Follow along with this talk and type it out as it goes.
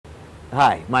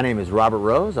Hi, my name is Robert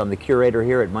Rose. I'm the curator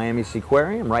here at Miami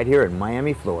Seaquarium, right here in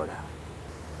Miami, Florida.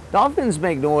 Dolphins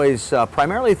make noise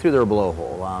primarily through their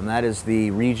blowhole. That is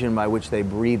the region by which they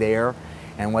breathe air,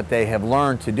 and what they have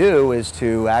learned to do is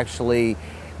to actually,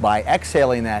 by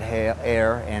exhaling that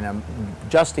air and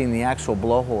adjusting the actual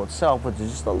blowhole itself, which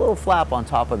is just a little flap on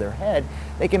top of their head,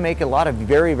 they can make a lot of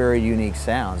very, very unique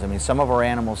sounds. I mean, some of our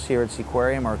animals here at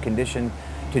Seaquarium are conditioned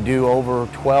to do over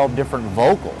 12 different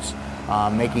vocals,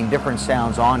 making different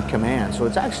sounds on command. So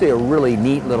it's actually a really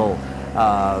neat little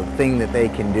thing that they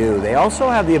can do. They also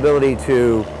have the ability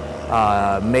to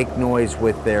make noise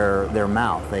with their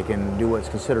mouth. They can do what's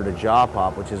considered a jaw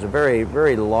pop, which is a very,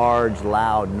 very large,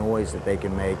 loud noise that they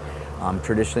can make.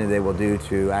 Traditionally, they will do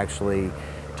to actually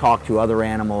talk to other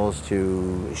animals,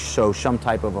 to show some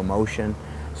type of emotion.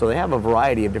 So they have a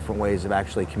variety of different ways of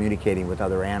actually communicating with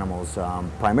other animals.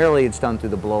 Primarily, it's done through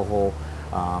the blowhole,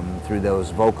 through those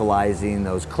vocalizing,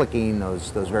 those clicking, those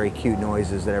very cute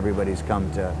noises that everybody's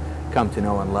come to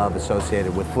know and love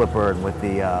associated with Flipper and with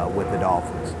the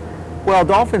dolphins. Well,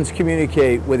 dolphins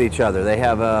communicate with each other. They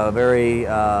have a very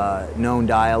known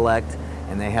dialect,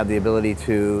 and they have the ability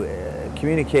to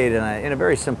communicate in a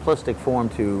very simplistic form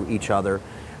to each other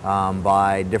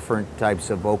by different types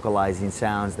of vocalizing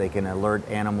sounds. They can alert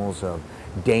animals of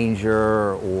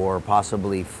danger or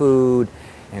possibly food.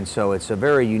 And so it's a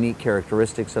very unique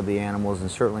characteristics of the animals,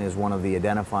 and certainly is one of the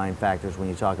identifying factors when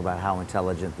you talk about how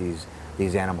intelligent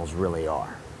these animals really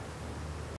are.